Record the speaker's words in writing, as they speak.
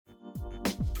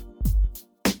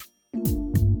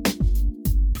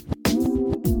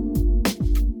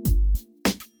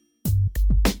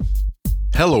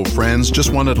Hello, friends.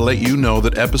 Just wanted to let you know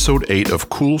that episode 8 of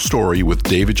Cool Story with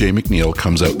David J. McNeil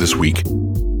comes out this week.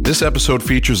 This episode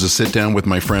features a sit-down with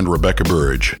my friend Rebecca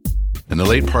Burridge. In the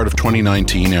late part of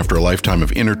 2019, after a lifetime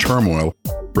of inner turmoil,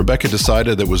 Rebecca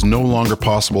decided that it was no longer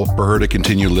possible for her to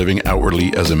continue living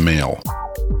outwardly as a male.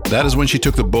 That is when she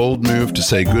took the bold move to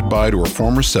say goodbye to her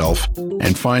former self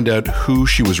and find out who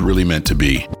she was really meant to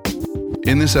be.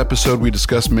 In this episode, we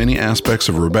discuss many aspects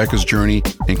of Rebecca's journey,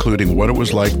 including what it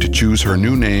was like to choose her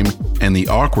new name and the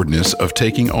awkwardness of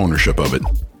taking ownership of it.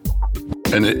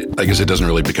 And I guess it doesn't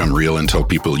really become real until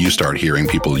you start hearing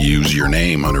people use your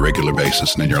name on a regular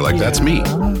basis, and then you're like, that's me.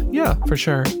 Yeah, for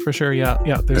sure. Yeah.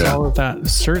 There's all of that.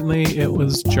 Certainly, it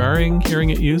was jarring hearing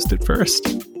it used at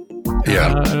first.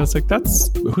 Yeah. And I was like,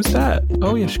 who's that?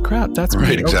 Oh, yeah, crap, that's me.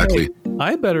 Right, exactly. Okay.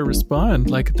 I better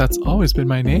respond like that's always been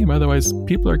my name. Otherwise,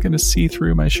 people are going to see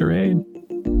through my charade.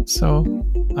 So,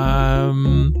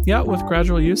 with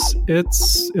gradual use,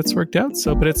 it's worked out.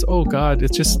 So, but it's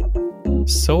just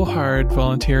so hard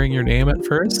volunteering your name at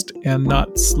first and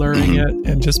not slurring it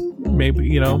and just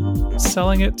maybe,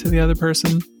 selling it to the other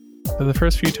person. For the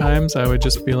first few times, I would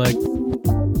just be like,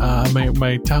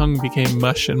 my tongue became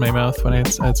mush in my mouth when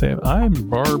I'd say, I'm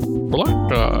Barb Black,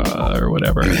 or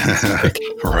whatever.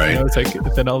 Right. It's like,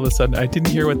 then all of a sudden I didn't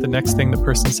hear what the next thing the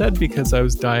person said because I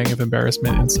was dying of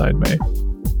embarrassment inside.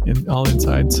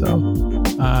 So,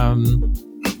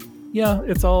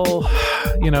 it's all,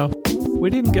 we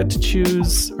didn't get to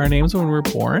choose our names when we were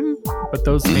born, but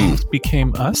those names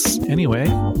became us anyway,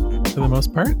 for the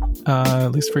most part. At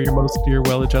least for your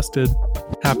well-adjusted,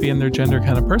 happy in their gender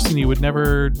kind of person, you would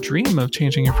never dream of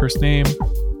changing your first name.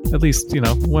 At least,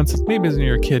 once, maybe as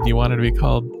you're a kid, you wanted to be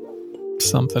called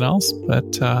something else.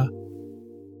 But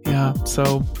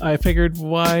so I figured,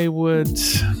 why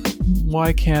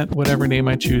can't whatever name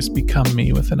I choose become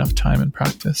me with enough time and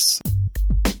practice?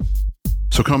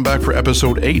 So come back for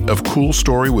episode 8 of Cool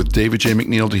Story with David J.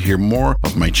 McNeil to hear more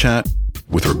of my chat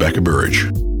with Rebecca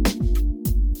Burridge.